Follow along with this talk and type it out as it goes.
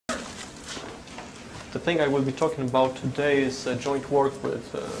The thing I will be talking about today is joint work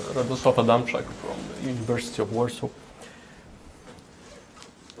with Radosław Adamczak from the University of Warsaw.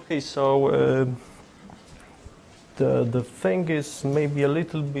 Okay, so the thing is maybe a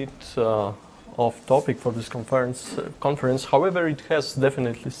little bit off topic for this conference. However, it has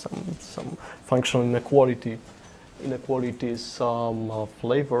definitely some functional inequalities, some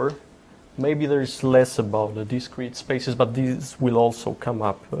flavor. Maybe there is less about the discrete spaces, but these will also come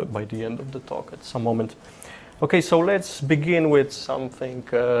up by the end of the talk at some moment. Okay, so let's begin with something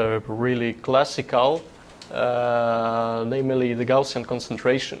really classical, namely the Gaussian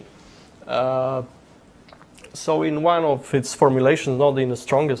concentration. So in one of its formulations, not in the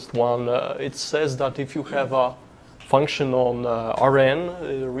strongest one, it says that if you have a function on Rn,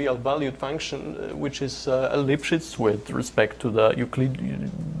 a real valued function, which is Lipschitz with respect to the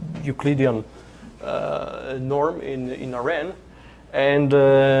Euclidean norm in Rn, and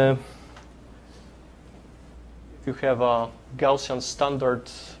if you have a Gaussian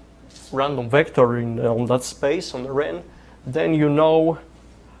standard random vector on that space on Rn, then you know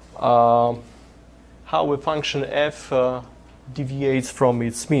how a function f deviates from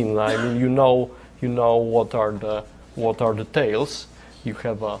its mean. I mean, you know what are the tails. You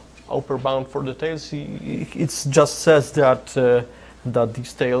have a upper bound for the tails. It just says that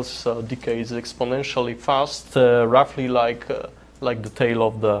these tails decays exponentially fast, roughly like the tail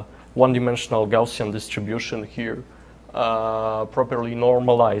of the one-dimensional Gaussian distribution here, properly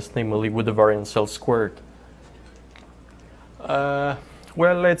normalized, namely with the variance L squared.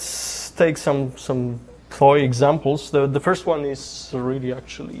 Well, let's take some toy examples. The first one is really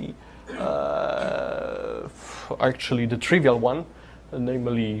actually the trivial one,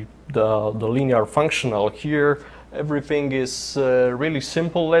 namely the linear functional. Here, everything is really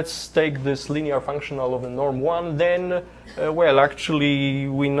simple. Let's take this linear functional of the norm 1. Then, well, actually,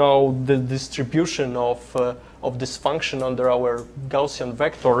 we know the distribution of this function under our Gaussian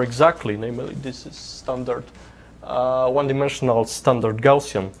vector exactly. Namely, this is standard one-dimensional standard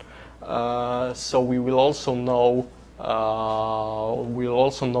Gaussian. So we will also know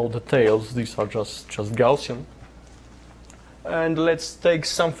the tails. These are just Gaussian. And let's take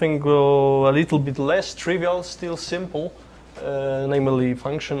something a little bit less trivial, still simple, namely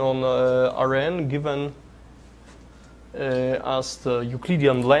function on Rn given as the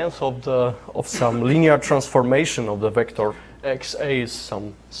Euclidean length of some linear transformation of the vector xa is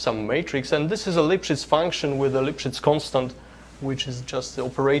some matrix, and this is a Lipschitz function with a Lipschitz constant, which is just the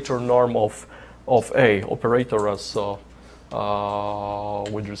operator norm of A, operator as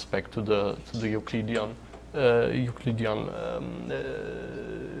with respect to the Euclidean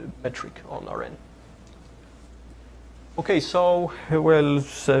metric on Rn. Okay, so well,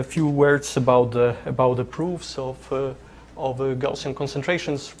 a few words about the proofs of Gaussian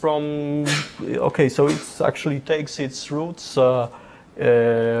concentrations from. Okay, so it actually takes its roots from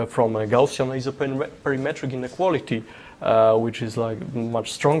a Gaussian isoperimetric inequality, which is like a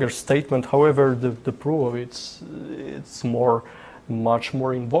much stronger statement. However, the proof of it's much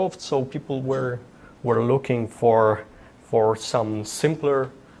more involved. So people were looking for some simpler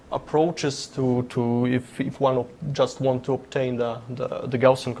approaches to if one just want to obtain the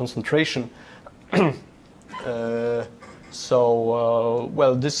Gaussian concentration.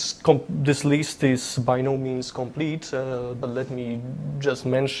 Well, this list is by no means complete, but let me just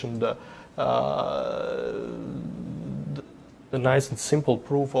mention the nice and simple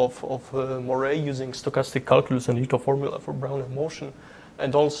proof of Moray using stochastic calculus and Ito formula for Brownian motion,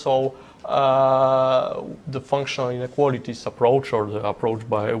 and also the functional inequalities approach, or the approach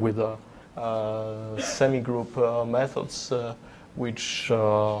with semi-group methods, which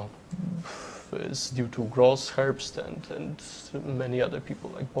is due to Gross, Herbst, and many other people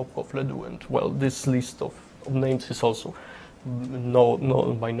like Bobkov, Ledoux, and well, this list of names is also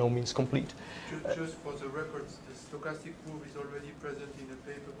by no means complete. Just for the records, the stochastic proof is already present in a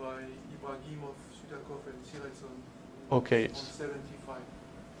paper by Ibragimov, Sudakov, and Siretson. Okay. On 75.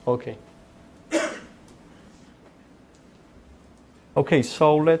 Okay. Okay,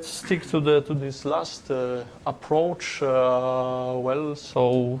 so let's stick to this last approach. Well,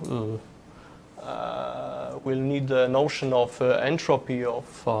 so we'll need the notion of entropy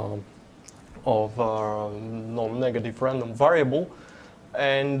of non-negative random variable,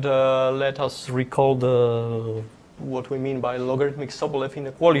 and let us recall what we mean by logarithmic Sobolev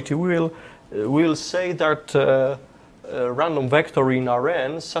inequality. We'll say that random vector in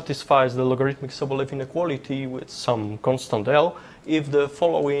Rn satisfies the logarithmic Sobolev inequality with some constant L if the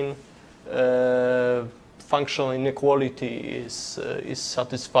following functional inequality is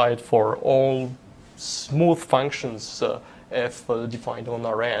satisfied for all smooth functions f defined on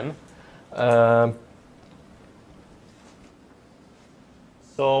Rn.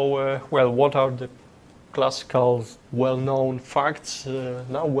 So, well, what are the classical well-known facts,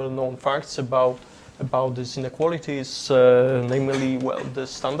 now well-known facts about these inequalities? Namely, well, the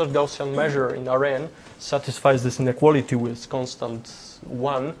standard Gaussian measure in Rn satisfies this inequality with constant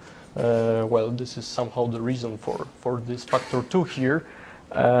 1. Well, this is somehow the reason for this factor 2 here.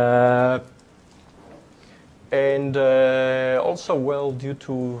 And also, well, due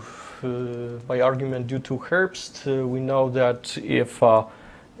to, by argument due to Herbst, we know that if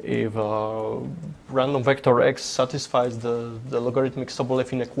random vector x satisfies the logarithmic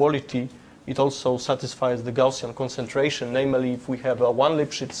Sobolev inequality, it also satisfies the Gaussian concentration. Namely, if we have a one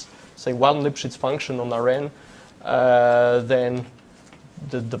Lipschitz function on Rn, then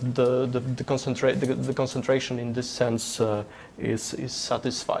the concentration in this sense is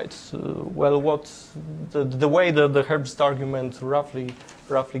satisfied. Well, what the way the Herbst argument roughly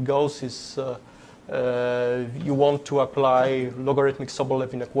goes is you want to apply logarithmic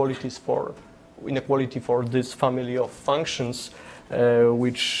Sobolev inequality for this family of functions,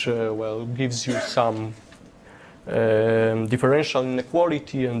 which well gives you some differential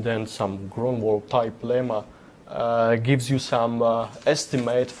inequality, and then some Grunwald type lemma gives you some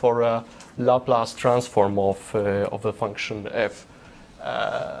estimate for a Laplace transform of a function f,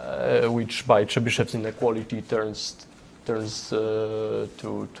 which by Chebyshev's inequality turns to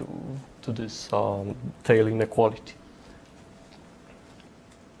this tail inequality.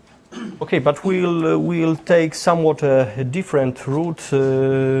 Okay, but we'll take somewhat a different route.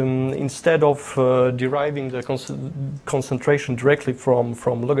 Instead of deriving the concentration directly from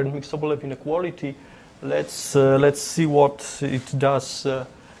logarithmic Sobolev inequality, let's see what it does.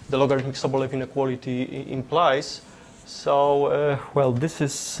 The logarithmic Sobolev inequality implies. So, well, this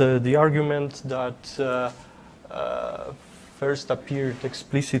is the argument that first appeared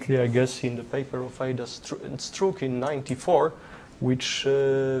explicitly, I guess, in the paper of Ada and Struck in '94, which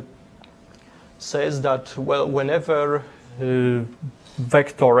says that, well, whenever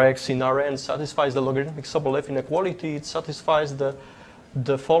vector x in Rn satisfies the logarithmic Sobolev inequality, it satisfies the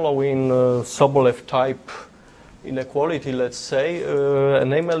following Sobolev type inequality, let's say,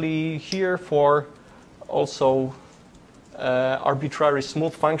 namely here for also arbitrary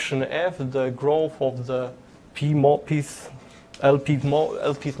smooth function f, the growth of the LP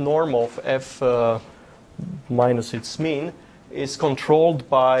norm of f minus its mean is controlled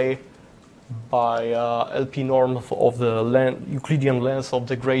by LP norm of the Euclidean length of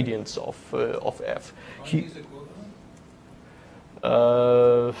the gradients of f.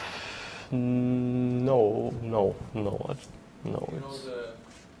 No. It's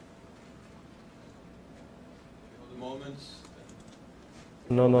the moments.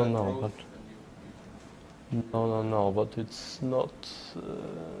 No, but it's not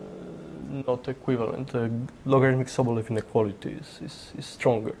equivalent. The logarithmic Sobolev inequality is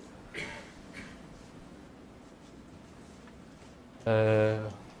stronger.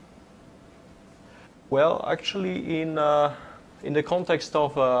 Well, actually, in the context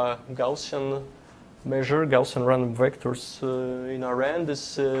of Gaussian measure, Gaussian random vectors in Rn,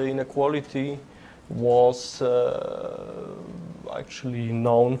 this inequality was actually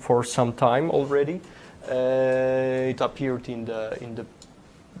known for some time already. It appeared in the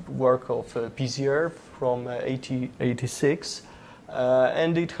work of Pizier from 1886,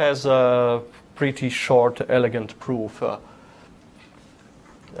 and it has a pretty short, elegant proof,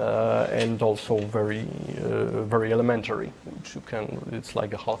 and also very elementary, which you can. It's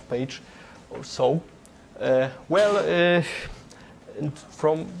like a half page or so.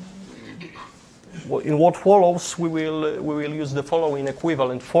 In what follows, we will use the following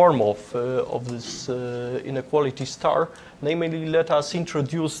equivalent form of this inequality star. Namely, let us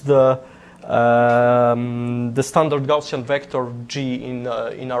introduce the standard Gaussian vector g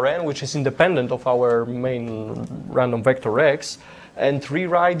in Rn, which is independent of our main random vector x, and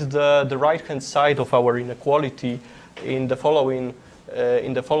rewrite the right-hand side of our inequality in the following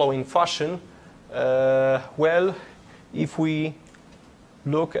fashion. Well, if we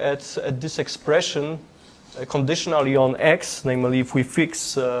look at this expression conditionally on x, namely if we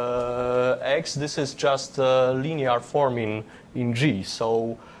fix x, this is just a linear form in G.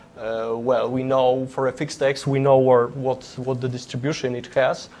 So, well, we know for a fixed x, we know what the distribution it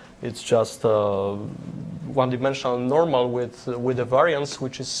has. It's just one-dimensional normal with a variance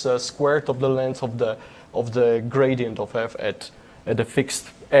which is squared of the length of the gradient of f at a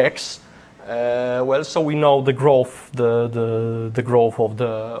fixed x. Well, so we know the growth, the growth of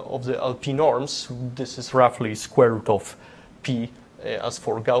the LP norms. This is roughly square root of p, as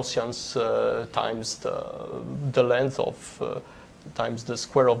for Gaussians, times the length of times the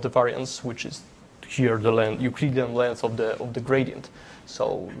square of the variance, which is here the Euclidean length of the gradient.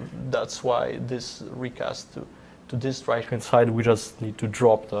 So that's why this recast to this right-hand side, we just need to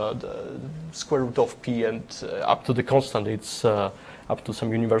drop the square root of p, and up to the constant, it's up to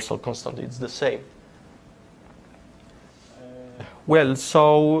some universal constant, it's the same. Well,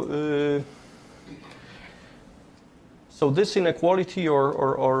 so this inequality,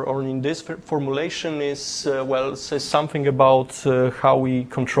 or in this formulation, is well, says something about how we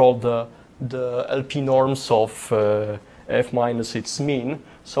control the LP norms of f minus its mean.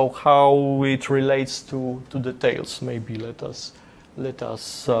 So how it relates to the tails. Maybe let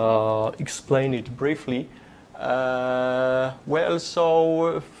us explain it briefly. Well,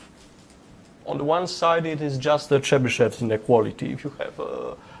 so on the one side, it is just the Chebyshev's inequality. If you have,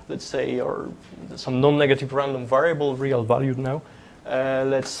 let's say, or some non-negative random variable, real valued now,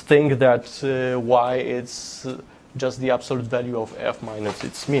 let's think that y is just the absolute value of f minus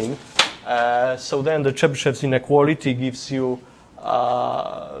its mean. So then the Chebyshev's inequality gives you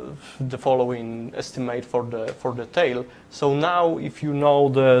the following estimate for the tail. So now, if you know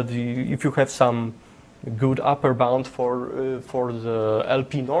if you have some good upper bound for the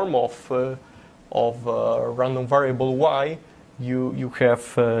LP norm of random variable y, you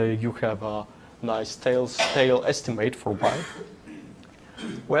have a nice tail estimate for y.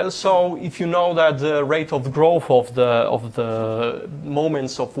 Well, so if you know that the rate of growth of the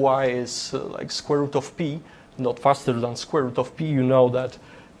moments of y is like square root of p, not faster than square root of p, you know that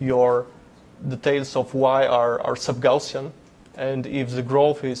the tails of y are sub-Gaussian, and if the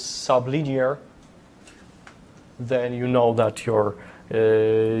growth is sublinear, then you know that your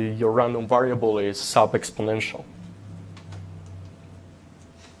random variable is sub-exponential.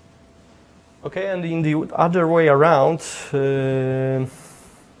 Okay, and in the other way around,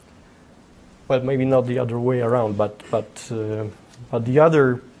 well, maybe not the other way around, but the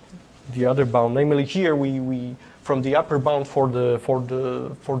other bound, namely here we from the upper bound for the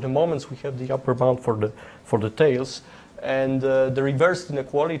moments, we have the upper bound for the tails, and the reversed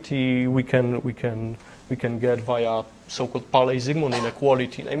inequality we can get via so-called Paweł-Zygmunt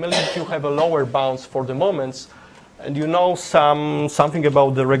inequality. Namely, if you have a lower bounds for the moments, and you know something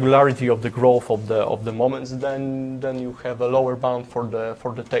about the regularity of the growth of the moments, then you have a lower bound for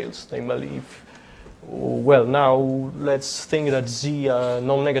the tails. Namely, if, well, now let's think that z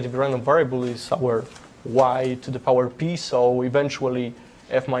non-negative random variable is our y to the power p. So eventually,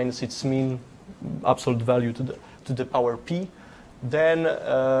 f minus its mean absolute value to the power p. Then,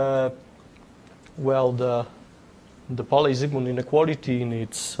 well, the Paweł-Zygmunt inequality in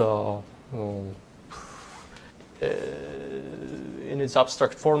its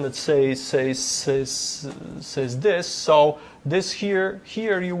abstract form, it says this. So this here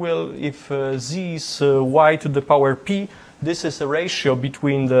you will, if z is y to the power p, this is a ratio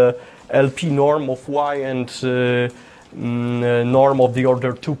between the LP norm of y and norm of the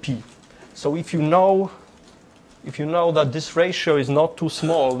order 2p. So if you know that this ratio is not too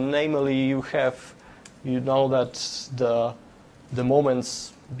small, namely you know that the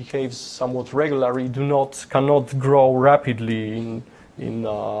moments behaves somewhat regularly, cannot grow rapidly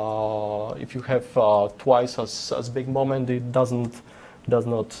if you have twice as big moment, it doesn't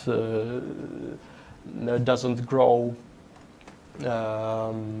grow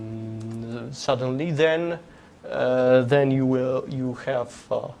suddenly, then you have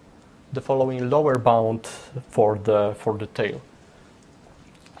the following lower bound for the tail.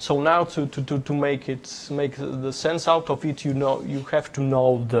 So now to make the sense out of it, you have to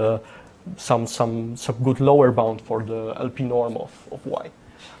know some good lower bound for the LP norm of y.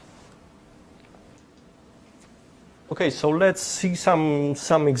 Okay, so let's see some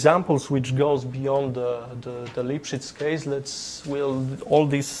examples which goes beyond the Lipschitz case. All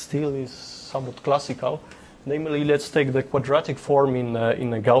this still is somewhat classical. Namely, let's take the quadratic form in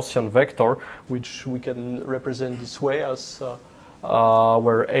a Gaussian vector, which we can represent this way as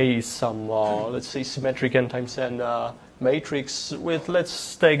where A is some, let's say, symmetric n times n matrix with,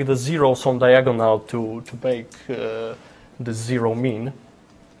 let's take the zeros on diagonal to make the zero mean.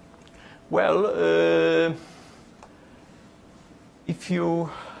 Well,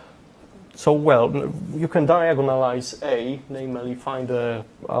 you can diagonalize A, namely find a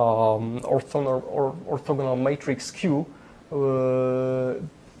orthogonal matrix Q,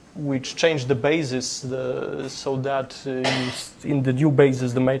 which change the basis so that in the new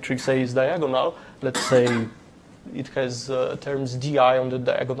basis the matrix A is diagonal. Let's say it has terms di on the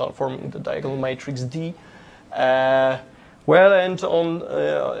diagonal, forming the diagonal matrix D. Well, and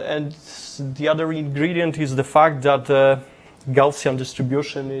the other ingredient is the fact that Gaussian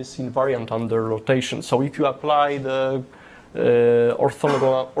distribution is invariant under rotation. So if you apply the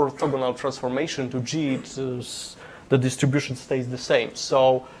orthogonal transformation to G, the distribution stays the same.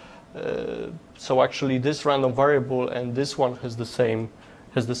 So actually this random variable and this one has the same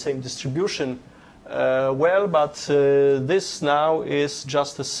distribution. But this now is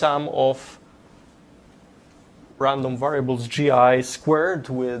just a sum of random variables gi squared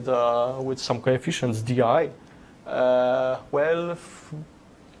with some coefficients di.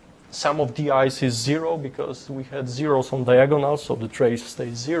 Sum of di's is 0 because we had zeros on diagonals, so the trace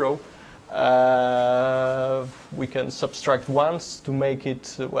stays 0. We can subtract ones to make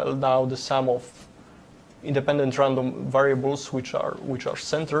it now the sum of independent random variables which are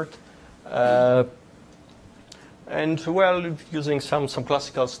centered. Using some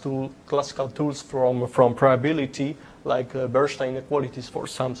classical tools from probability, like Bernstein inequalities for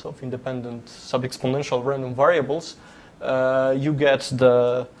sums of independent sub-exponential random variables, you get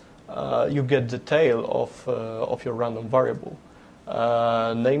the tail of your random variable.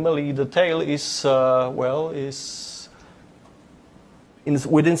 Namely, the tail is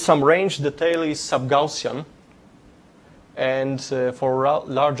within some range. The tail is sub-Gaussian, and for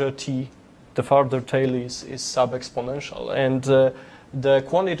larger t, the farther tail is sub-exponential. And the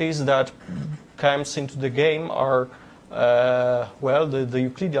quantities that comes into the game are the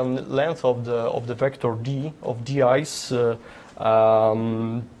Euclidean length of the vector d of di's.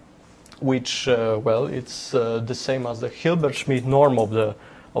 Which it's the same as the Hilbert-Schmidt norm of the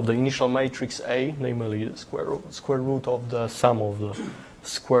initial matrix A, namely the square root of the sum of the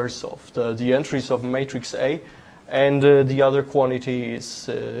squares of the entries of matrix A, and the other quantity is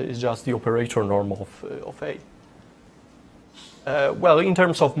just the operator norm of A. In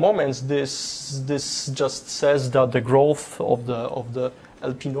terms of moments, this just says that the growth of the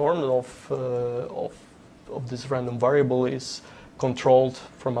LP norm of this random variable is controlled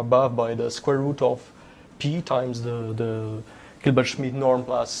from above by the square root of p times the Hilbert-Schmidt norm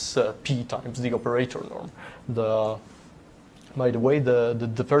plus p times the operator norm. By the way,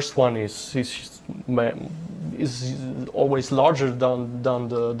 the first one is always larger than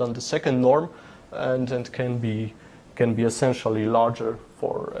the second norm, and can be essentially larger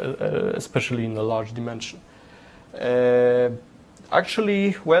for especially in a large dimension.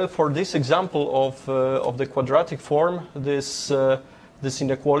 Actually, for this example of the quadratic form, this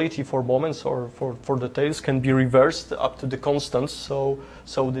inequality for moments or for the tails can be reversed up to the constants. So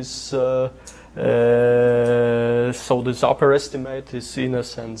this upper estimate is in a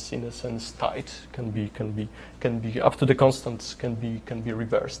sense tight. Can be up to the constants. Can be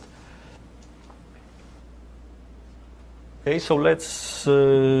reversed. Okay, so let's,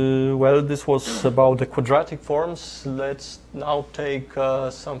 this was about the quadratic forms. Let's now take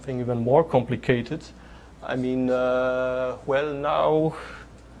something even more complicated. I mean, now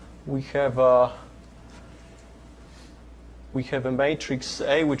we have a matrix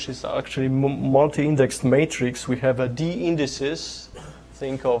A, which is actually multi-indexed matrix. We have a D indices.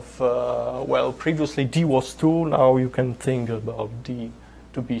 Think of, previously D was 2, now you can think about D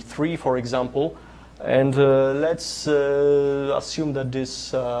to be 3, for example. And let's assume that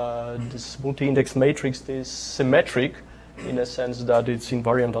this multi-index matrix is symmetric in a sense that it's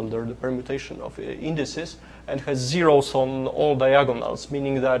invariant under the permutation of indices and has zeros on all diagonals,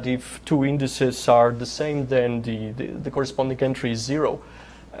 meaning that if two indices are the same, then the corresponding entry is 0.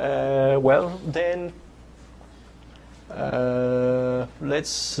 Then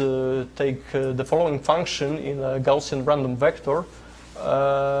let's take the following function in a Gaussian random vector.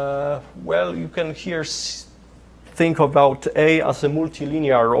 You can here think about A as a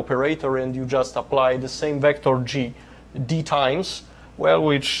multilinear operator, and you just apply the same vector G d times,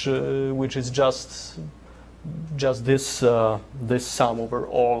 which is just this sum over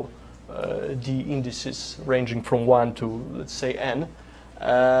all d indices ranging from 1 to, let's say, n.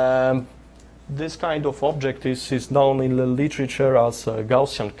 This kind of object is known in the literature as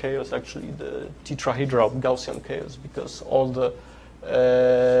Gaussian chaos, actually the tetrahedral Gaussian chaos, because all the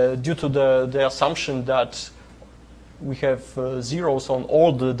due to the assumption that we have zeros on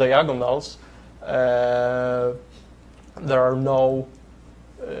all the diagonals, there are no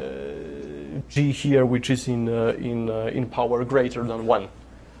G here which is in power greater than 1.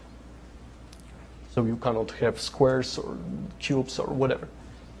 So you cannot have squares or cubes or whatever.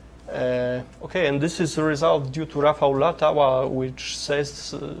 Okay, and this is a result due to Rafał Latała,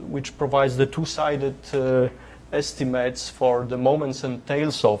 which provides the two-sided estimates for the moments and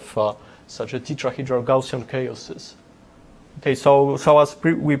tails of such a tetrahedral Gaussian chaoses. Okay, so as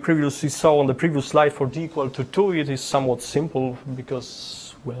we previously saw on the previous slide, for d equal to 2, it is somewhat simple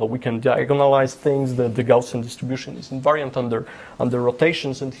because, we can diagonalize things. The Gaussian distribution is invariant under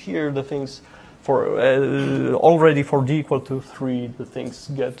rotations, and here the things already for d equal to 3, the things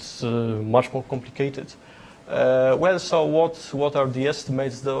get much more complicated. Well, so what are the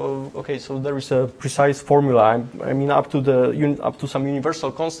estimates though? Okay, so there is a precise formula. I mean, up to some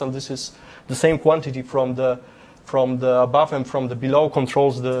universal constant. This is the same quantity from the above and from the below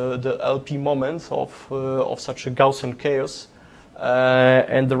controls the LP moment of such a Gaussian chaos,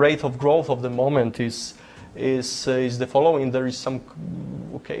 and the rate of growth of the moment is the following. There is some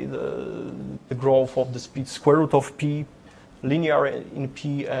the growth of the speed square root of p, linear in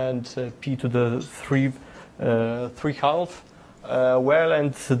p, and p to the 3/2. Well,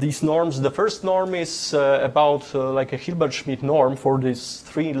 and these norms, the first norm is about like a Hilbert-Schmidt norm for this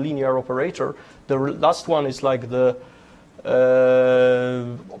 3 linear operator. The last one is like the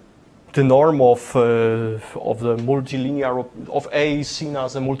norm of the multilinear of A seen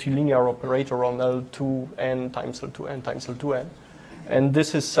as a multilinear operator on L2n times L2n times L2n, and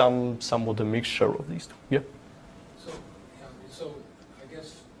this is somewhat a mixture of these two. Yeah. So I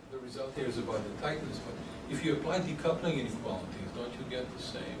guess the result here is about the tightness, but if you apply decoupling inequalities, don't you get the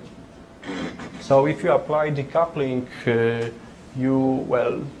same? So if you apply decoupling,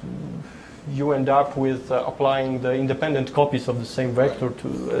 you end up with applying the independent copies of the same vector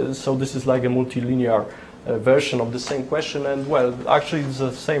to. So this is like a multilinear version of the same question, and well, actually it's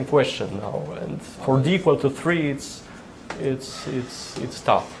the same question now. And for d equal to 3, it's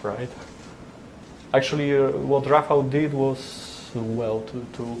tough, right? Actually, what Rafał did was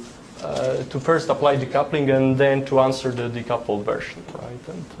to first apply decoupling and then to answer the decoupled version, right?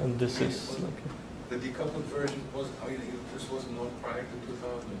 And this is the decoupled version was this wasn't known prior to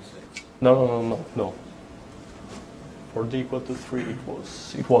 2006. No. For d equal to 3,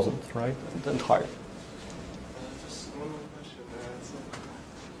 it wasn't, right? And higher. Just one more question.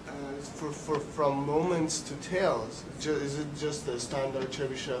 From moments to tails, is it just the standard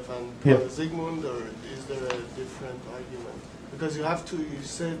Chebyshev and Zygmunt, or is there a different argument? Because you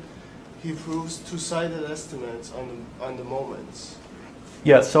said he proves two-sided estimates on the moments.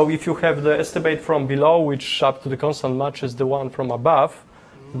 Yeah, so if you have the estimate from below, which up to the constant matches the one from above,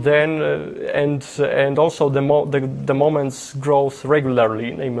 then and also the moments grows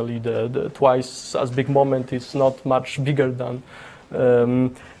regularly, namely the twice as big moment is not much bigger than.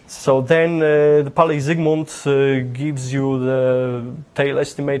 So then the Paley-Zygmunt gives you the tail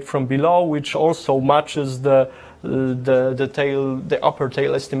estimate from below, which also matches the upper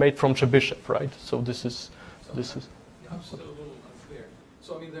tail estimate from Chebyshev, right? So this is. I'm still a little unclear.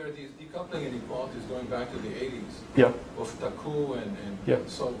 So I mean, there are these decoupling inequalities going back to the 80s. Yeah. Of Taku and yeah.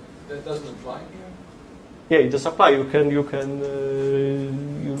 So that doesn't apply here. Yeah, it does apply. You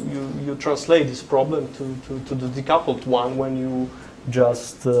translate this problem to the decoupled one when you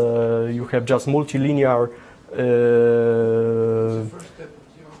just you have just multilinear. It's the first step of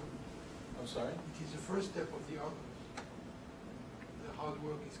the algorithm. I'm sorry? It is the first step of the algorithm. The hard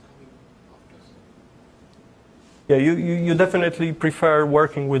work is coming after. Yeah, you definitely prefer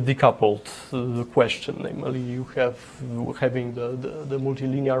working with decoupled question. Namely, you having the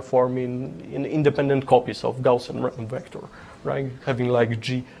multilinear form in independent copies of Gaussian random vector, right? Having like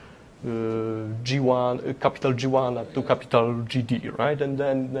G1, capital G1 up to capital GD, right? And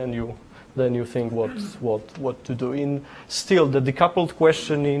then you think what to do. Still, the decoupled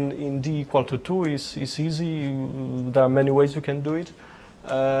question in d equal to 2 is easy. There are many ways you can do it.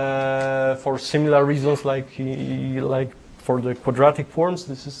 For similar reasons, like for the quadratic forms,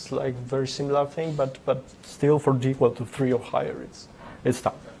 this is like very similar thing. But still, for d equal to 3 or higher, it's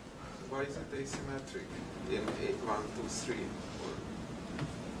tough. Why is it asymmetric in 1, 2, 3?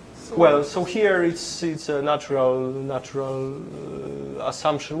 Well, so here it's a natural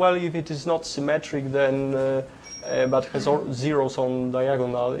assumption. Well, if it is not symmetric, then but has zeros on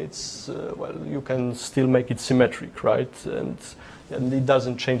diagonal, it's well, you can still make it symmetric, right? And it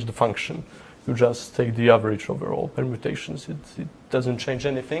doesn't change the function. You just take the average over all permutations. It doesn't change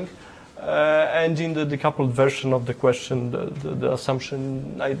anything. And in the decoupled version of the question, the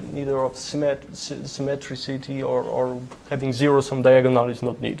assumption neither of symmetricity or having zeros on diagonal is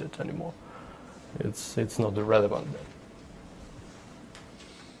not needed anymore. It's not relevant then.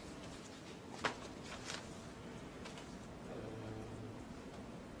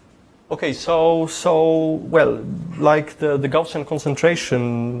 Okay, so well, like the Gaussian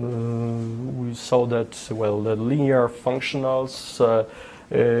concentration, we saw that well the linear functionals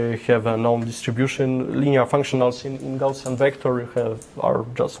have a known distribution. Linear functionals in Gaussian vector are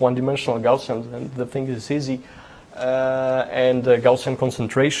just one-dimensional Gaussians, and the thing is easy. And Gaussian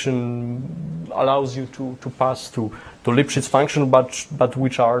concentration allows you to pass to Lipschitz function, but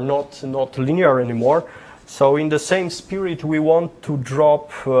which are not linear anymore. So in the same spirit, we want to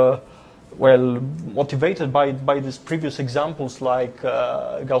drop well, motivated by these previous examples like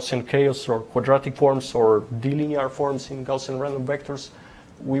Gaussian chaos or quadratic forms or D-linear forms in Gaussian random vectors,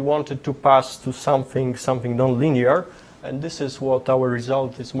 we wanted to pass to something non-linear, and this is what our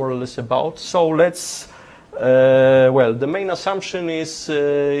result is more or less about. So let's, well, the main assumption is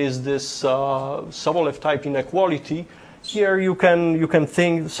this Sobolev type inequality. Here you can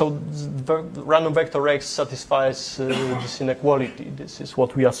think, so the random vector x satisfies this inequality. This is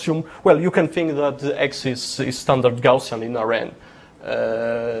what we assume. Well, you can think that the x is standard Gaussian in Rn.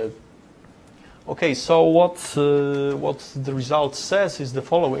 Okay, so what the result says is the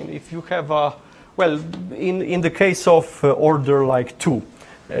following. If you have a, well, in the case of order like 2,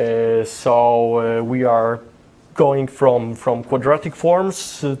 so we are going from quadratic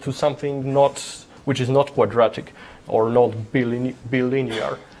forms to something which is not quadratic or not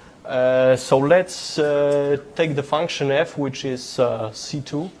bilinear. So let's take the function f, which is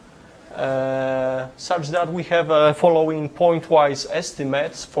C2, such that we have following pointwise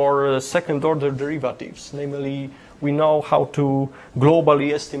estimates for second-order derivatives. Namely, we know how to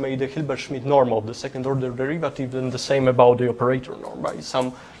globally estimate the Hilbert-Schmidt norm of the second-order derivative, and the same about the operator norm by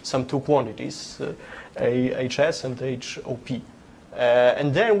some two quantities, HS and HOP.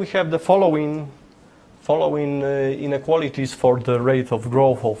 And then we have the following inequalities for the rate of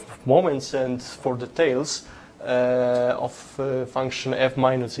growth of moments and for the tails of function f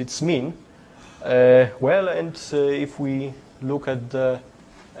minus its mean. Well, and if we look at the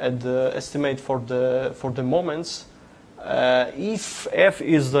estimate for the moments, if f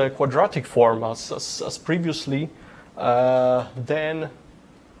is the quadratic form as previously, then,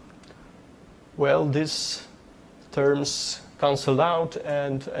 well, these terms cancel out,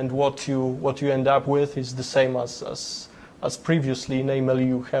 and what you end up with is the same as previously. Namely,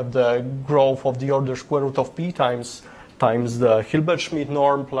 you have the growth of the order square root of p times the Hilbert-Schmidt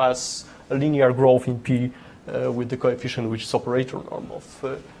norm plus a linear growth in p with the coefficient which is operator norm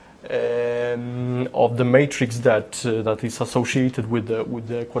of the matrix that is associated with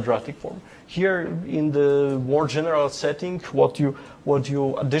the quadratic form. Here, in the more general setting, what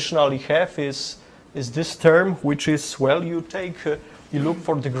you additionally have is this term, which is, well, you look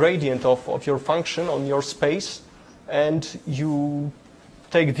for the gradient of your function on your space, and you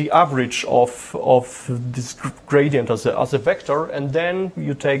take the average of this gradient as a vector, and then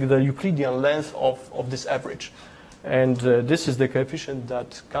you take the Euclidean length of this average. And this is the coefficient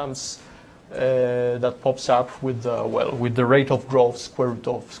that comes, that pops up with the rate of growth square root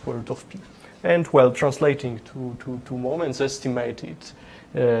of p. And, well, translating to moments estimate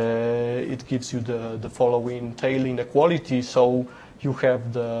it gives you the following tail inequality. So you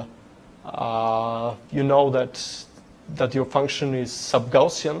have the you know that your function is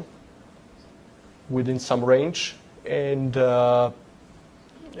sub-Gaussian within some range, and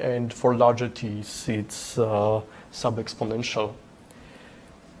for larger t's it's sub-exponential.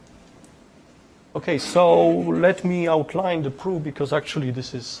 Okay, so let me outline the proof, because actually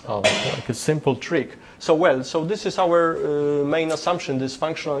this is like a simple trick. So this is our main assumption, this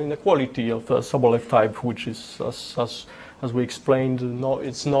functional inequality of the Sobolev type, which is, as we explained,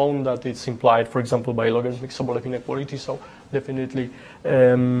 it's known that it's implied, for example, by logarithmic Sobolev inequality, so definitely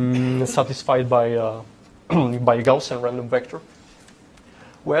satisfied by by Gaussian random vector.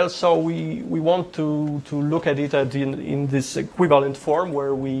 Well, so we want to look at it in this equivalent form,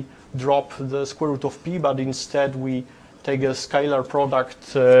 where we drop the square root of p, but instead we take a scalar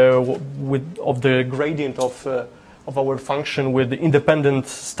product of the gradient of our function with the independent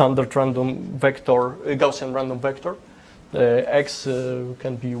standard random vector, Gaussian random vector. X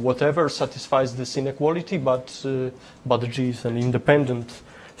can be whatever satisfies this inequality, but G is an independent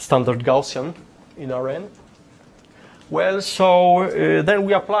standard Gaussian in Rn. Well, so then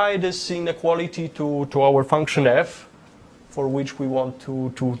we apply this inequality to our function f, for which we want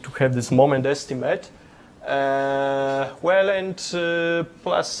to have this moment estimate. Well, and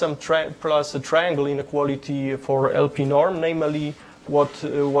plus a triangle inequality for LP norm, namely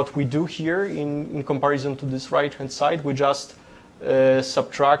what we do here in comparison to this right-hand side, we just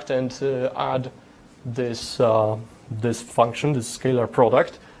subtract and add this function, this scalar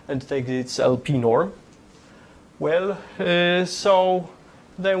product, and take its LP norm. Well, so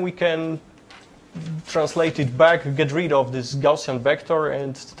then we can translate it back, get rid of this Gaussian vector,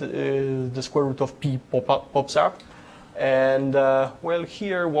 and the square root of p pops up. And well,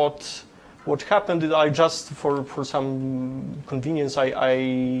 here what happened is I just, for some convenience,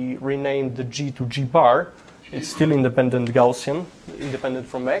 I renamed the G to G bar. It's still independent Gaussian, independent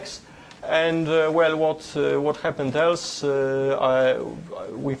from X. And well, what happened else?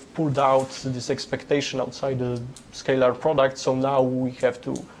 We've pulled out this expectation outside the scalar product, so now we have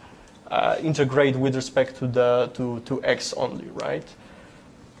to integrate with respect to to x only, right?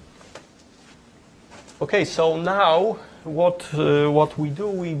 Okay, so now what we do,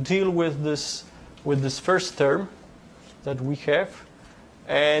 we deal with this first term that we have,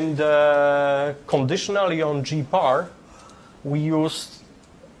 and conditionally on G bar, we use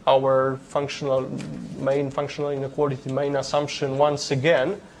our main functional inequality main assumption once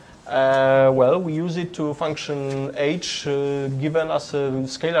again. Well, we use it to function h given as a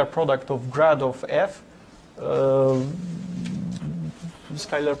scalar product of grad of f,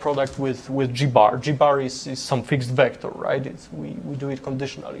 scalar product with G bar. G bar is some fixed vector, right? We do it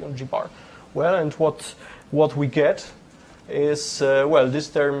conditionally on G bar. Well, and what we get is, well, this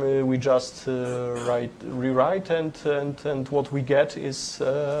term we just rewrite, and what we get is,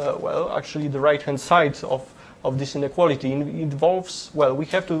 well, actually the right-hand side of this inequality involves, well, we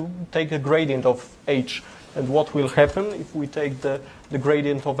have to take a gradient of h, and what will happen if we take the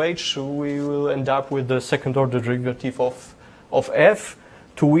gradient of h, we will end up with the second-order derivative of f,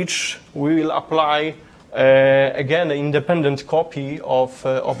 to which we will apply, again, an independent copy of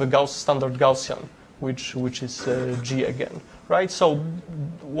a standard Gaussian, which is G again, right? So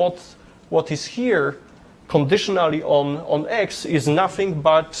what is here conditionally on x is nothing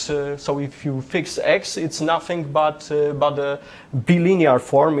but, so if you fix x, it's nothing but a bilinear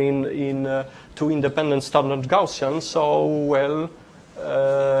form in two independent standard Gaussian. So, well,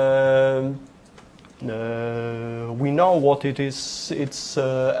 we know what it is. It's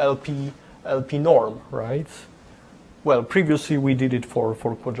LP norm, right? Well, previously we did it for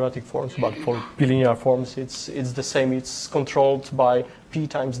quadratic forms, but for bilinear forms it's the same. It's controlled by p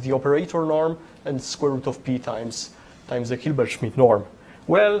times the operator norm and square root of p times the Hilbert-Schmidt norm.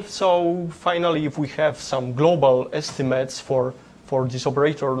 Well, so finally, if we have some global estimates for this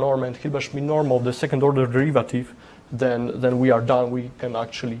operator norm and Hilbert-Schmidt norm of the second order derivative, then we are done. We can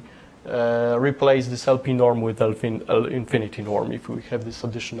actually replace this LP norm with L infinity norm if we have this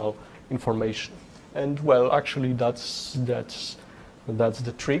additional information. And well, actually, that's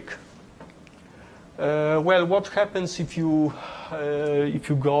the trick. Well, what happens if you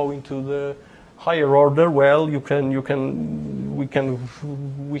go into the higher order? Well, we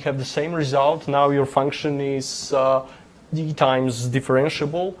have the same result. Now your function is d times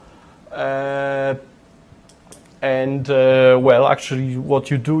differentiable, well, actually,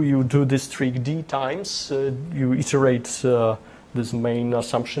 what you do this trick d times. You iterate this main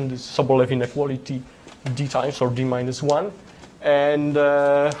assumption, this Sobolev inequality d times or d minus 1, and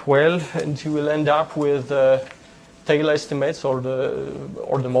well, and you will end up with tail estimates or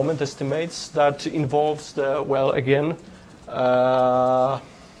the moment estimates that involves the, well, again,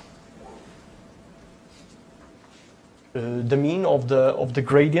 the mean of the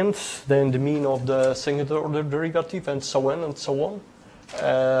gradient, then the mean of the second order derivative, and so on and so on.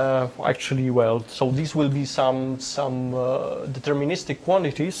 Actually, well, so these will be some deterministic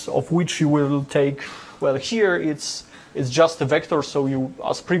quantities of which you will take. Well, here it's just a vector, so you,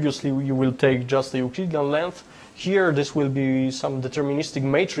 as previously, you will take just the Euclidean length. Here, this will be some deterministic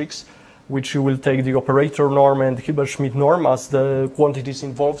matrix, which you will take the operator norm and Hilbert-Schmidt norm as the quantities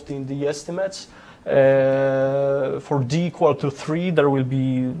involved in the estimates. For d equal to 3, there will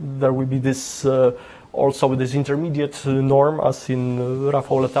be this also this intermediate norm as in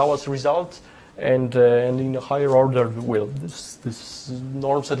Rafał-Letała's result, and in a higher order, well, this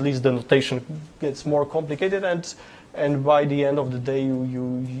norms, at least the notation gets more complicated, and by the end of the day,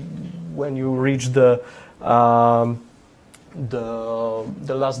 when you reach the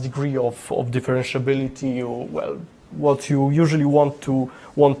last degree of differentiability, well, what you usually want to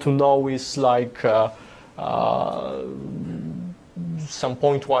know is like some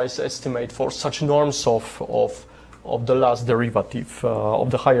pointwise estimate for such norms of the last derivative, of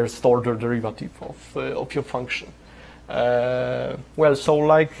the highest order derivative of your function. Well, so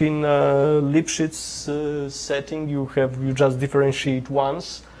like in Lipschitz setting, you just differentiate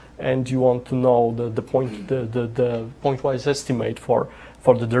once, and you want to know the pointwise estimate for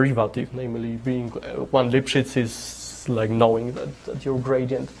the derivative, namely being one Lipschitz is like knowing that your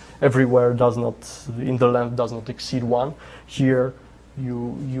gradient everywhere in the length does not exceed 1. Here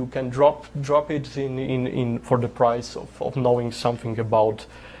you can drop it in for the price of knowing something about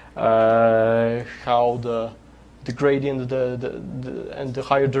how the gradient and the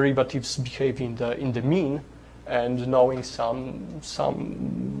higher derivatives behave in the mean, and knowing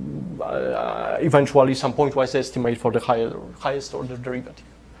eventually some pointwise estimate for the highest order derivative.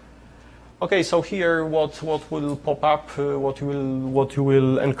 Okay, so here what will pop up, what you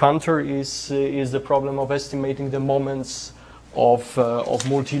will encounter is the problem of estimating the moments of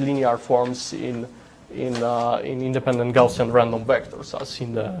multilinear forms in in independent Gaussian random vectors. As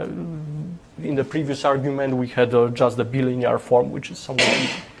in the previous argument, we had just the bilinear form, which is somewhat easy.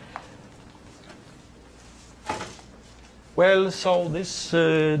 Well, so this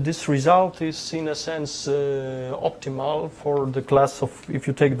result is in a sense optimal for the class of, if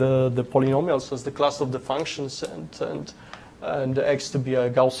you take the polynomials as the class of the functions and x to be a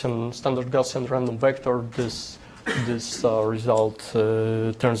Gaussian, standard Gaussian random vector, this result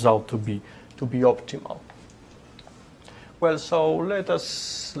turns out to be optimal. Well, so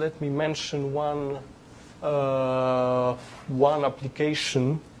let me mention one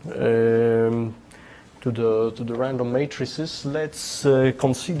application to the random matrices. Let's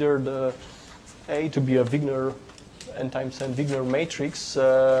consider the A to be a Wigner n times n Wigner matrix.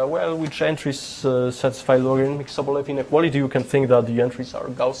 Well, which entries satisfy logarithmic Sobolev inequality? You can think that the entries are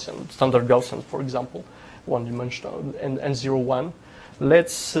Gaussian, standard Gaussian, for example, one-dimensional, and n01.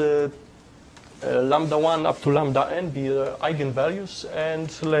 Let's lambda 1 up to lambda n be eigenvalues, and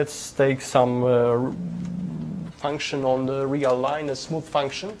let's take some function on the real line, a smooth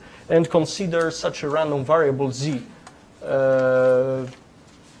function, and consider such a random variable z,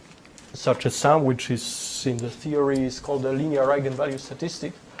 such a sum, which is in the theory is called a linear eigenvalue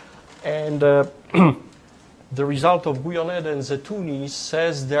statistic. And the result of Bouillonnet and Zetouni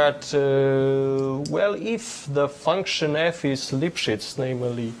says that, well, if the function f is Lipschitz,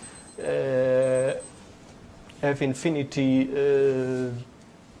 namely f infinity,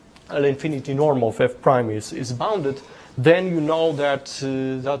 L infinity norm of f prime is bounded, then you know that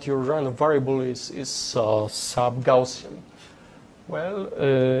that your random variable is sub-Gaussian.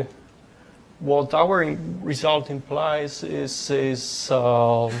 Well, what our result implies is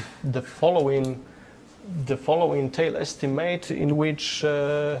the following tail estimate, in which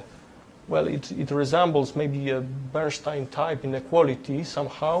well, it resembles maybe a Bernstein type inequality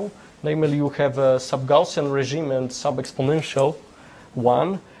somehow. Namely, you have a sub-Gaussian regime and sub-exponential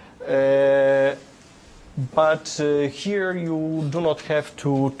one. But here you do not have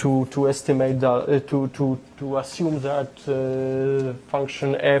to estimate that, to assume that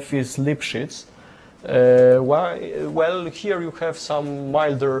function f is Lipschitz. Well, here you have some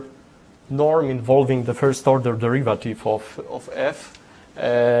milder norm involving the first order derivative of f,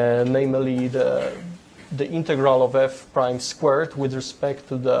 namely the integral of f prime squared with respect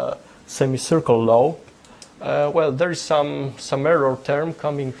to the semicircle law. Well, there is some error term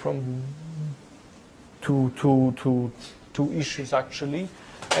coming from two issues actually,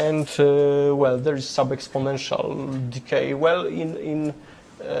 and well, there is sub-exponential decay. Well, in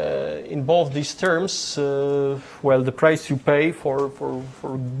both these terms, well, the price you pay for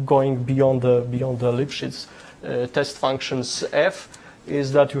going beyond the Lipschitz test functions f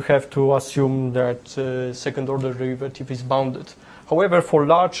is that you have to assume that second order derivative is bounded. However, for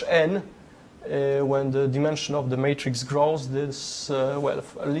large n, when the dimension of the matrix grows, this well,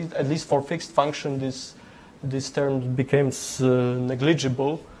 at least for fixed function, this term becomes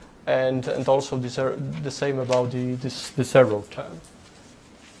negligible, and also the same about this error term.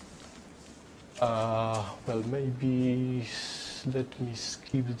 Well, maybe let me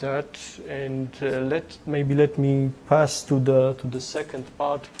skip that, and let me pass to the second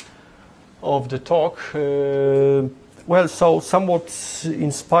part of the talk. Well, so somewhat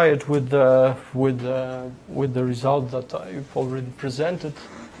inspired with the result that I've already presented,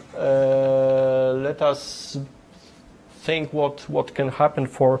 let us think what can happen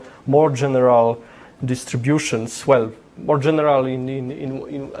for more general distributions. Well, more general in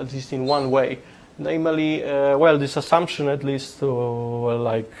at least in one way, namely, well, this assumption, at least,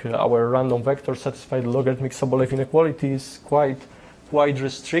 like our random vector satisfied logarithmic Sobolev inequality, is quite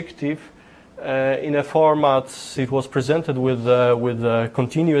restrictive. In a format it was presented with a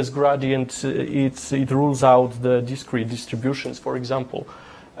continuous gradient, it rules out the discrete distributions, for example.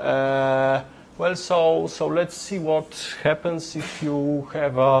 Well, so let's see what happens if you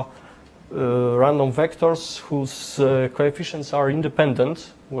have random vectors whose coefficients are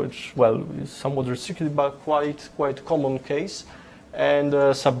independent, which, well, is somewhat restricted, but quite common case, and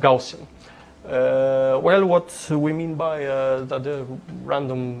sub-Gaussian. Well, what we mean by that the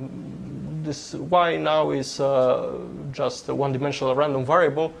random, this y now is just a one-dimensional random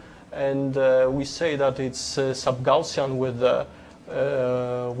variable, and we say that it's sub-Gaussian with the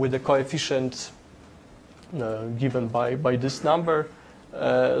coefficient given by this number,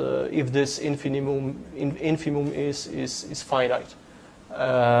 if this infimum is finite.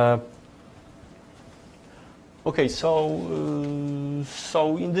 Okay, so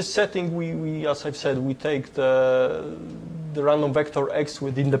in this setting, we as I've said, we take the random vector x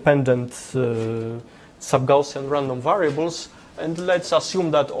with independent sub-Gaussian random variables, And let's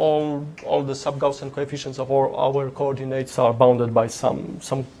assume that all the sub-Gaussian coefficients of our coordinates are bounded by some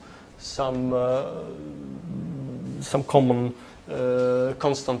common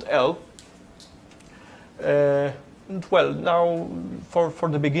constant L. Well, now for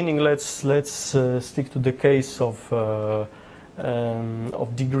the beginning, let's stick to the case of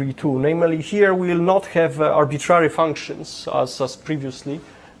degree 2. Namely, here we will not have arbitrary functions as previously,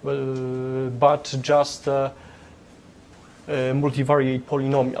 but just multivariate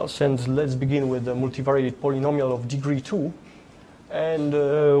polynomials. And let's begin with the multivariate polynomial of degree 2. And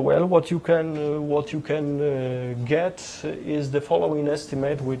well, what you can get is the following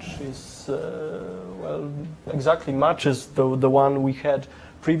estimate, which is well, exactly matches the one we had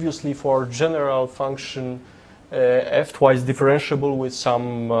previously for general function f twice differentiable with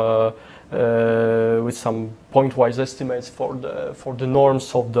some pointwise estimates for the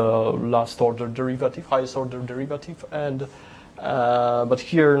norms of the last order derivative, highest order derivative, and but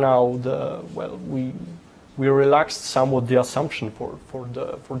here now we relaxed somewhat the assumption for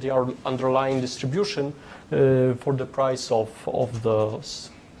the underlying distribution for the price of the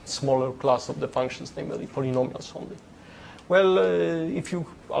smaller class of the functions, namely polynomials only. Well, if you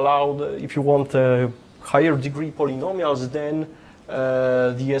want higher degree polynomials, then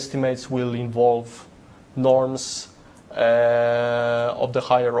the estimates will involve norms of the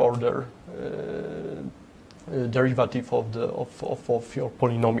higher order derivative of your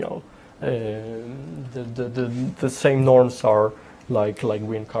polynomial. The same norms are like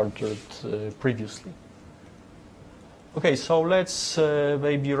we encountered previously. Okay, so let's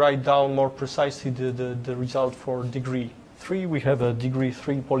maybe write down more precisely the result for degree 3. We have a degree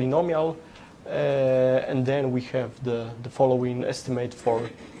 3 polynomial, and then we have the following estimate for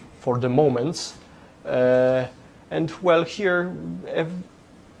the moments. And well, here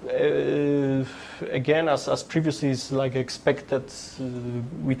again, as previously, is like expected.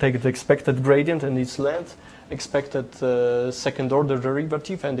 We take the expected gradient and its length, expected second order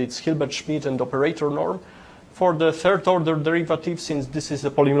derivative and its Hilbert-Schmidt and operator norm. For the third order derivative, since this is a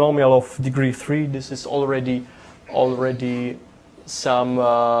polynomial of degree 3, this is already some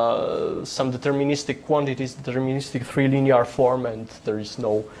deterministic quantities, deterministic 3 linear form, and there is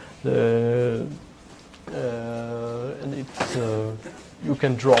no and it's you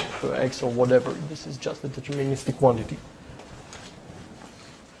can drop x or whatever. This is just a deterministic quantity.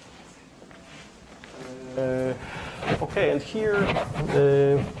 Okay, and here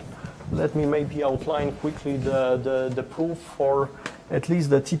let me maybe outline quickly the proof for at least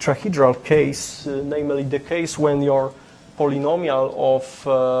the tetrahedral case, namely the case when your polynomial of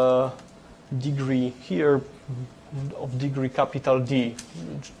degree here of degree capital D,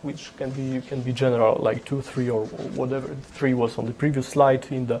 which can be general, like 2, 3, or whatever 3 was on the previous slide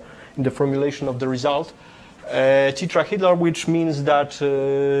in the formulation of the result. Tetrahedral, which means that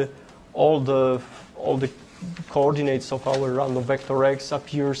all the coordinates of our random vector x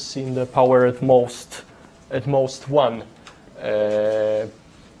appears in the power at most 1.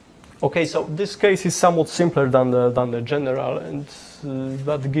 Okay, so this case is somewhat simpler than the general, and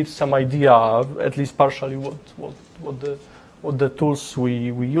that gives some idea, at least partially, what the tools we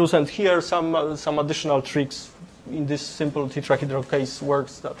use. And here some additional tricks in this simple tetrahedral case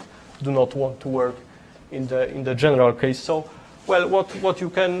works that do not want to work in the general case. So, well, what you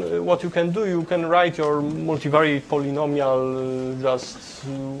can do, you can write your multivariate polynomial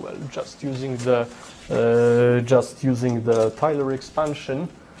just using the Taylor expansion.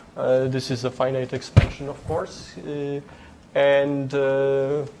 This is a finite expansion, of course, and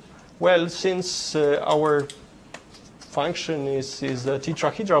well, since our function is a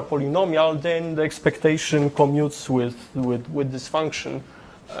tetrahedral polynomial, then the expectation commutes with this function,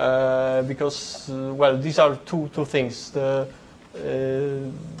 because well, these are two things. The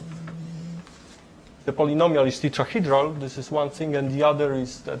polynomial is tetrahedral. This is one thing, and the other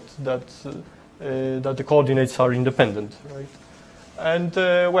is that the coordinates are independent, right? And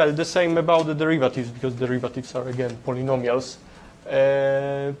well, the same about the derivatives, because derivatives are again polynomials.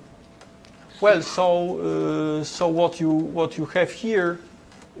 Well, so what you have here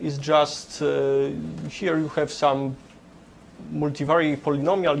is just here you have some multivariate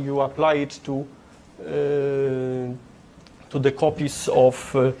polynomial. You apply it to the copies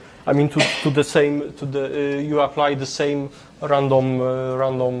of I mean to the same you apply the same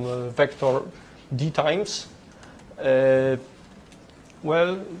random vector d times.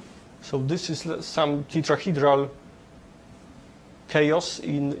 Well, so this is some tetrahedral chaos or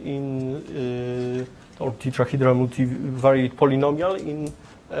tetrahedral multivariate polynomial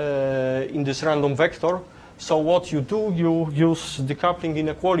in this random vector. So what you do, you use decoupling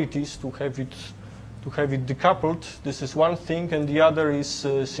inequalities to have it have it decoupled. This is one thing, and the other is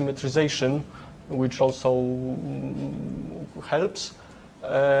symmetrization, which also helps.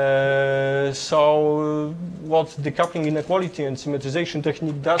 So what decoupling inequality and symmetrization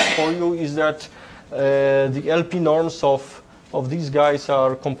technique does for you is that the LP norms of these guys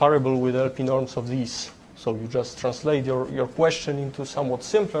are comparable with LP norms of these. So you just translate your question into somewhat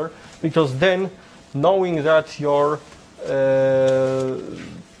simpler, because then knowing that your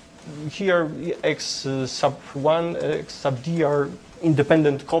here x sub 1, x sub d are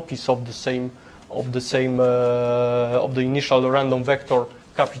independent copies of the initial random vector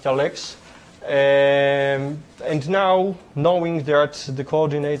capital X, and now knowing that the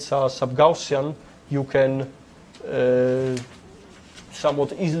coordinates are sub-Gaussian, you can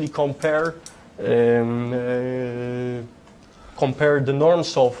somewhat easily compare the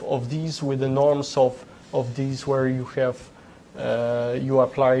norms of these with the norms of these, where you have you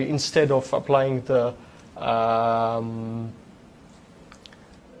apply, instead of applying the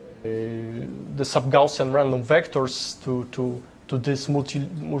sub-Gaussian random vectors to this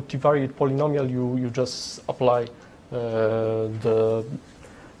multivariate polynomial, you just apply the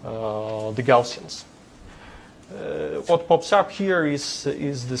Gaussians. What pops up here is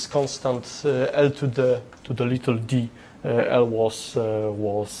this constant L to the little d. L was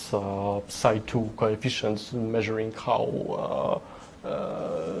psi2 coefficients measuring how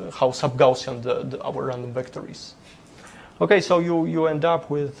sub-Gaussian our random vector is. Okay, so you end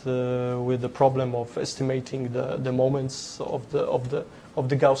up with the problem of estimating the moments of the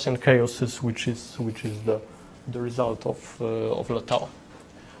Gaussian chaoses, which is the result of Latau.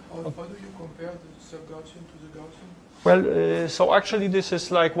 How do you compare the sub-Gaussian to the Gaussian? Well, so actually this is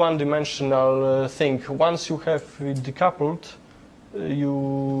like one-dimensional thing. Once you have it decoupled,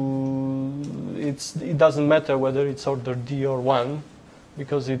 it doesn't matter whether it's order d or 1,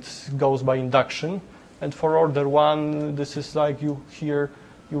 because it goes by induction. And for order 1, this is like you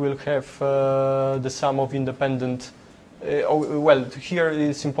will have the sum of independent. Well, here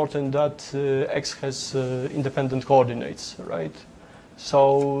it's important that x has independent coordinates, right?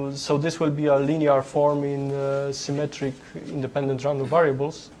 So this will be a linear form in symmetric independent random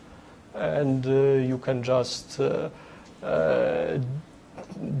variables, and you can just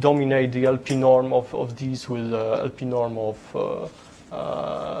dominate the LP norm of these with LP norm of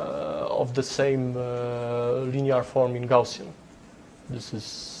the same linear form in Gaussian. This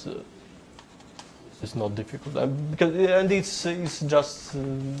is not difficult, and it's just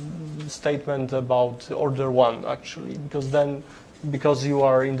a statement about order 1 actually, because you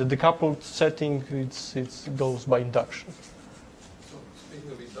are in the decoupled setting, it goes by induction. So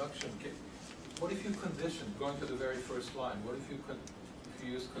speaking of induction, what if you condition, going to the very first line, what if you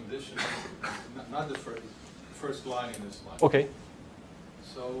use condition, not the first line in this line? Okay.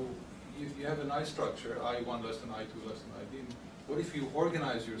 So you have a nice structure, I1 less than I2 less than ID. What if you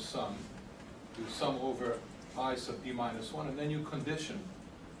organize your sum to sum over I sub d minus 1, and then you condition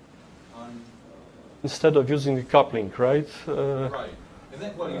on... Instead of using the coupling, right? Right. And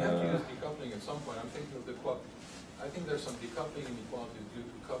then, well, you have to use decoupling at some point. I'm thinking of I think there's some decoupling inequalities due to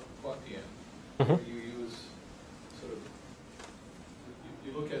Quatien. Mm-hmm. You use sort of,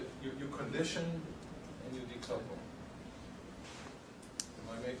 you look at, you condition and you decouple. Am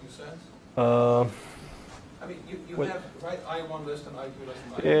I making sense? I mean, you have, right, I1 less than I2 less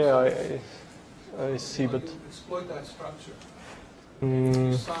than I2. Yeah, I see, but... You exploit that structure.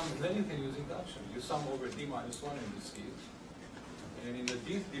 Mm. You sum, then you can use induction. You sum over d minus 1 in this case. And in the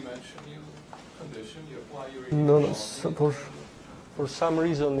dth dimension, you condition, you apply your No, for some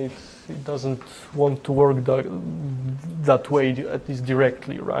reason it doesn't want to work that way, at least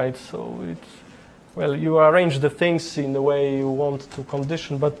directly, right? So well, you arrange the things in the way you want to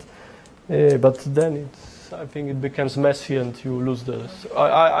condition, but then I think it becomes messy and you lose the.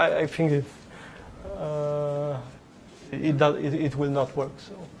 I think it will not work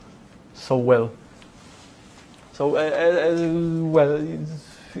so well. So well,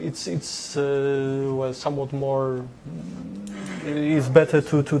 it's well, somewhat more. It's better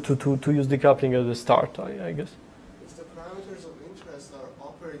to use decoupling at the start, I guess. If the parameters of interest are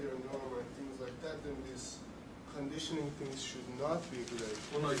operator norm and things like that, then these conditioning things should not be great.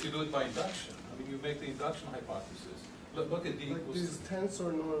 Well, no, if you do it by induction, I mean, you make the induction hypothesis. Look at d like equals. these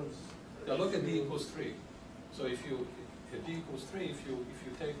tensor norms. Yeah, look at d equals 3. So if d equals 3, if you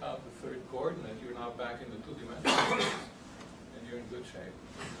take out the third coordinate, you're now back in the 2-dimensional space, and you're in good shape.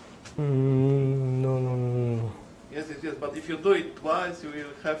 No. Yes, but if you do it twice, you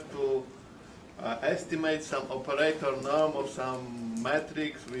will have to estimate some operator norm of some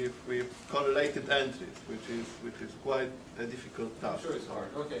matrix with correlated entries, which is quite a difficult task. I'm sure it's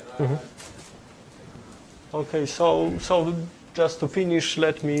hard. Okay. Okay, so just to finish,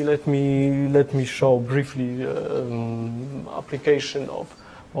 let me show briefly application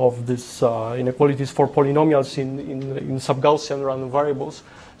of this inequalities for polynomials in sub-Gaussian random variables.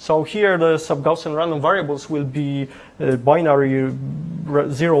 So here the sub-Gaussian random variables will be binary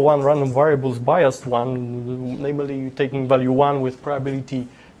 0-1 random variables biased one, namely taking value 1 with probability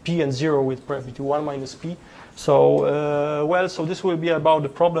p and 0 with probability 1 minus p. So so this will be about the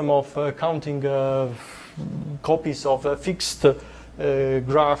problem of counting copies of a fixed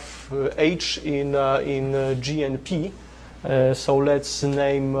graph H in G and P. So let's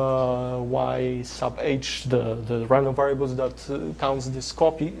name y sub h the random variables that counts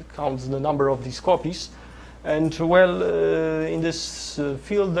the number of these copies. And well, in this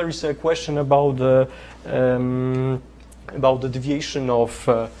field there is a question about the deviation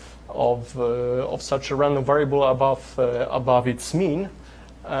of such a random variable above its mean.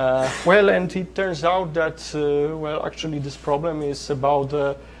 Well, and it turns out that well, actually this problem is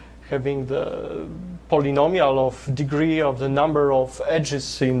about having the polynomial of degree of the number of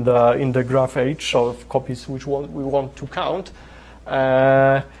edges in the graph H of copies which we want to count.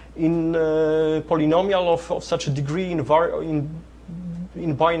 In polynomial of such a degree in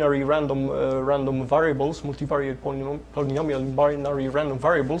binary random variables, multivariate polynomial in binary random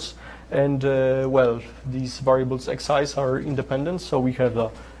variables, and well, these variables xi's are independent, so we have a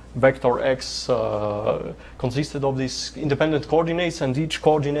vector x consisted of these independent coordinates, and each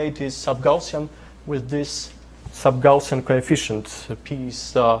coordinate is sub-Gaussian with this sub-Gaussian coefficient. P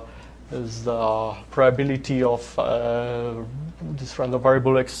is the probability of this random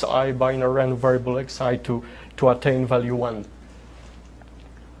variable xi, binary random variable xi, to attain value 1.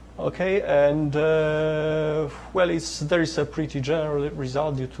 Okay, and well, there is a pretty general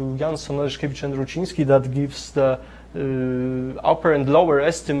result due to Jansson, Leszkiewicz, and Ruciński that gives the upper and lower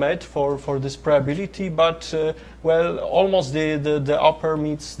estimate for this probability, but well, almost the upper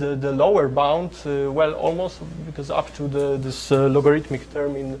meets the lower bound, well, almost, because up to this logarithmic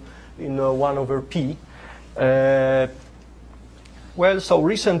term in 1 over p. Well, so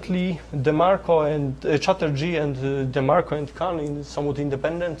recently, DeMarco and Chatterjee and DeMarco and Kahn, somewhat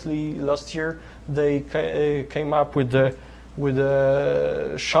independently last year, they came up with a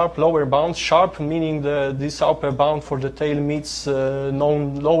sharp lower bound. Sharp meaning this upper bound for the tail meets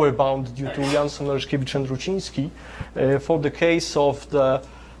known lower bound due to Jansson, Leszkiewicz, and Ruciński for the case of the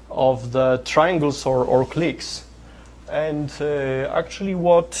triangles or cliques. And actually,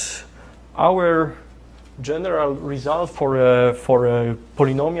 what our general result for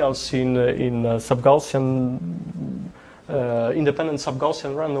polynomials in sub-Gaussian independent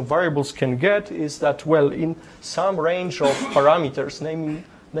sub-Gaussian random variables can get is that, well, in some range of parameters,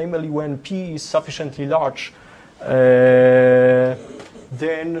 namely when p is sufficiently large, then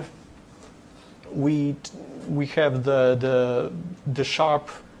we have the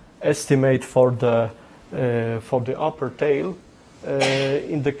sharp estimate for the upper tail.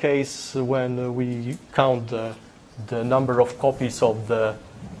 In the case when we count the number of copies of the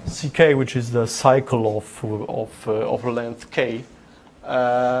ck, which is the cycle of length k.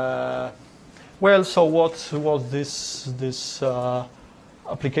 Well, so what this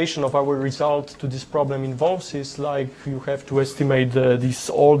application of our result to this problem involves is, like, you have to estimate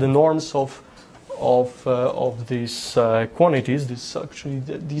all the norms of these quantities. These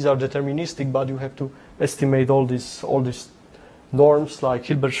are deterministic, but you have to estimate all these norms like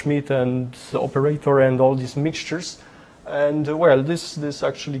Hilbert-Schmidt and the operator and all these mixtures. And well, this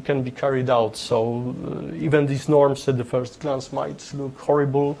actually can be carried out. So even these norms at the first glance might look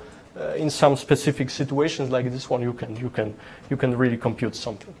horrible. In some specific situations like this one, you can really compute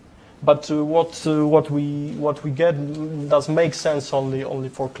something. But what we get does make sense only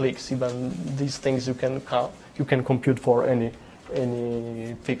for cliques. Even these things you can compute for any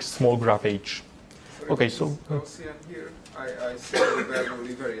fixed small graph H. Okay, so Gaussian here, I see only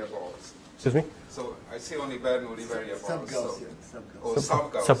Bernoulli variables. Excuse me? So I see only Bernoulli variables. Sub-Gaussian. Or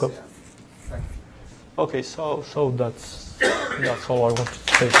sub-Gaussian. Thank you. Okay, so that's all I wanted to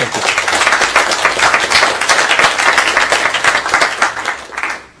say. Thank you.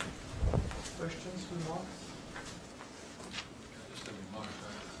 Questions, remarks? Just a remark.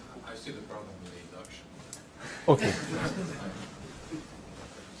 I see the problem with the induction. Okay.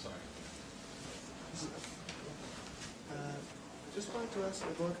 Sorry. I just wanted to ask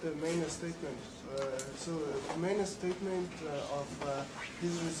about the main statement. So the main statement of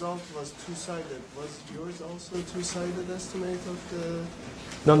his result was two-sided. Was yours also a two-sided estimate of the?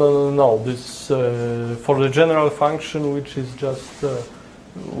 No. This for the general function, which is just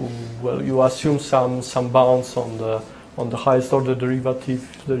well, you assume some bounds on on the highest order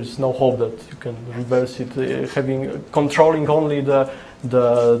derivative, there is no hope that you can reverse it, controlling only the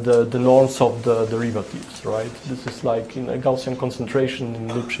norms of the derivatives, right? This is like in a Gaussian concentration in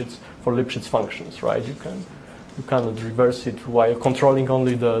Lipschitz for Lipschitz functions, right? You cannot reverse it while controlling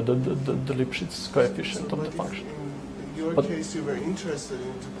only the Lipschitz coefficient of the function. In your case, you were interested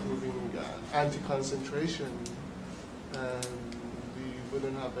in proving anti-concentration, and we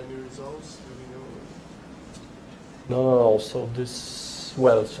wouldn't have any results. Do we know? No. So this,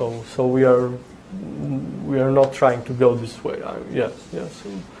 well, so we are not trying to go this way. Yes.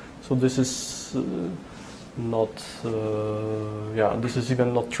 So this is not. This is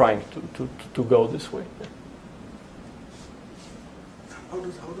even not trying to go this way. Yeah. How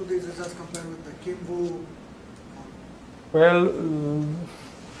do these results compare with the Kimball? Well,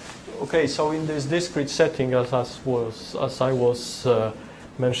 okay. So in this discrete setting, as I was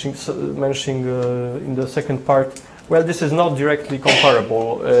mentioning in the second part, well, this is not directly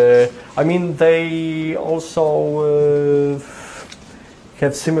comparable. I mean, they also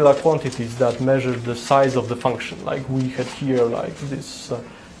have similar quantities that measure the size of the function, like we had here, like this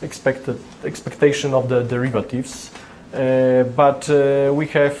expectation of the derivatives. But we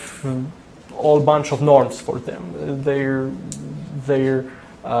have all bunch of norms for them. Their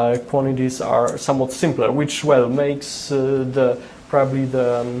quantities are somewhat simpler, which makes probably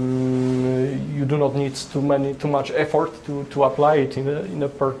you do not need too much effort to apply it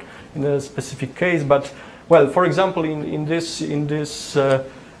in a specific case. But for example, in this.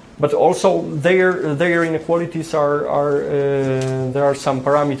 But also their inequalities are there are some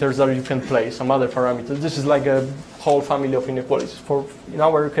parameters that you can play, some other parameters. This is like a whole family of inequalities. In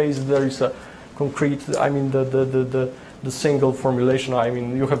our case, there is a concrete. I mean the single formulation. I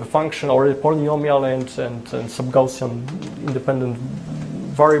mean you have a function or a polynomial and some Gaussian independent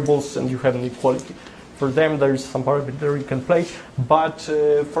variables, and you have an equality. For them, there is some parameter you can play. But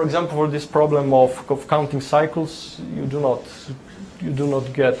for example, for this problem of counting cycles, you do not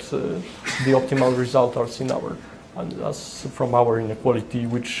get the optimal result as from our inequality,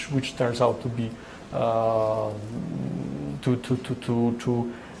 which turns out to be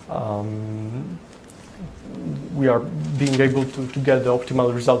we are being able to get the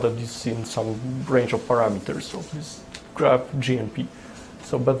optimal result that is in some range of parameters of this graph G and P.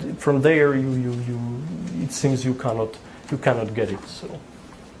 So, but from there, it seems you cannot get it. So.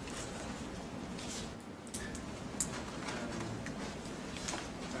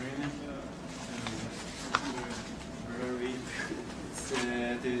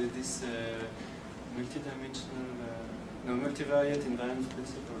 Multivariate invariance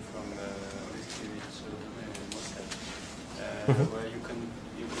principle from Discrete where you can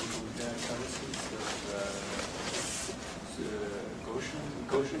compare cavities of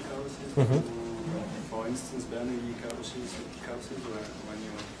Gaussian cavities to, for instance, Bernoulli cavities, where when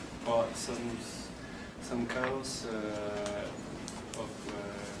you or some curves of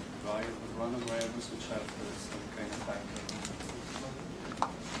random variables which have some kind of angle.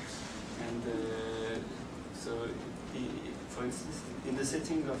 And so, for instance, in the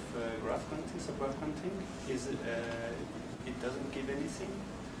setting of graph counting, subgraph counting, it doesn't give anything.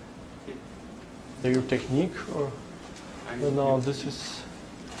 Your technique, or no? This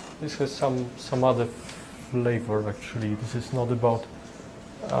has some other flavor actually. This is not about.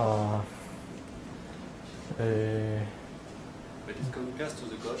 But it compares to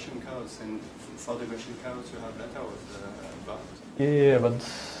the Gaussian curves, and for the Gaussian curves you have data with bound. Yeah, but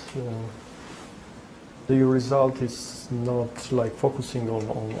the result is not like focusing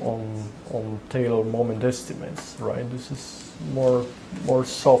on Taylor moment estimates, right? This is more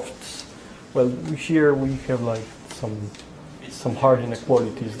soft. Well, here we have like some hard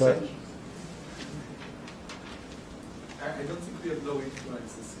inequalities there. I don't think we have low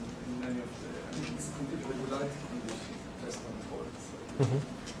influences in any of the. I mean, it's complete regularity condition test on faults.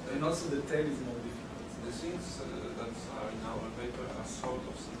 And also the tail is more difficult. The things that are in our paper are sort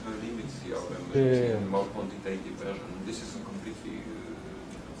of central limits here, in more quantitative version. This is a completely.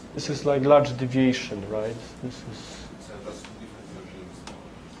 This is like large deviation, right? This is. That's different regimes.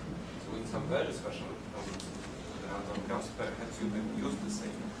 So in some very special problems, random graphs, perhaps you can use the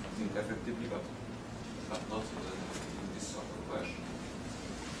same thing effectively, but not in this sort of version.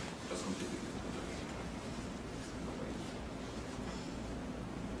 That's completely different regime.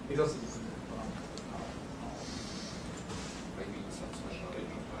 Because maybe in some special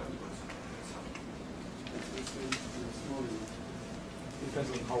range of variables.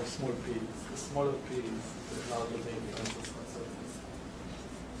 depends on how small P is. The smaller P is, the larger the influence of the surface.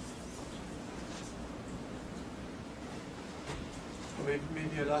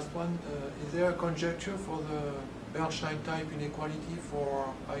 Maybe a last one. Is there a conjecture for the Bernstein type inequality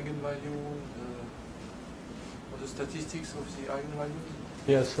for eigenvalue, for the statistics of the eigenvalues?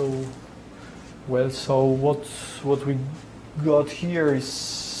 Yeah, so, well, so what we got here is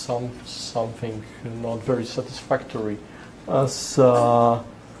something not very satisfactory, as the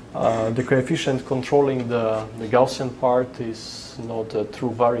coefficient controlling the Gaussian part is not a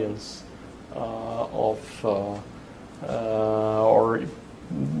true variance or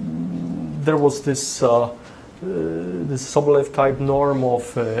there was this this Sobolev type norm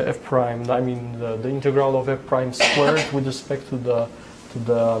of f prime. I mean the integral of f prime squared with respect to the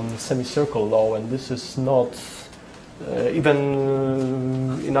semicircle law, and this is not even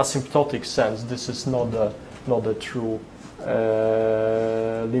in asymptotic sense. This is not a true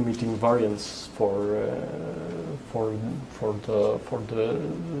limiting variance for the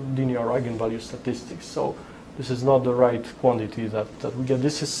linear eigenvalue statistics. So this is not the right quantity that we get.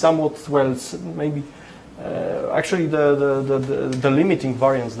 This is somewhat, well, maybe actually the limiting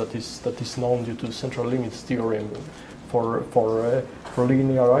variance that is known due to the central limits theorem for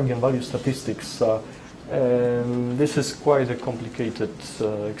linear eigenvalue statistics. This is quite a complicated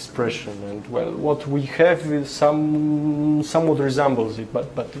expression, and well, what we have is somewhat resembles it,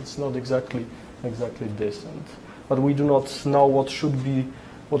 but it's not exactly this. But we do not know what should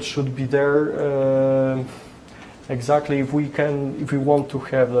be there exactly. If we want to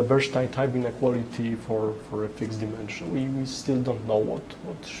have the Bernstein type inequality for a fixed dimension, we still don't know what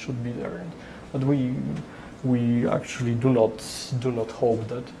should be there. But we actually do not hope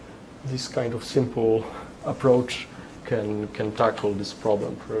that this kind of simple approach can tackle this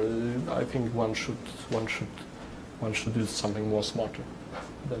problem. I think one should do something more smarter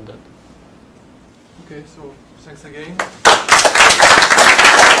than that. Okay, so thanks again.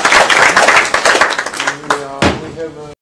 We have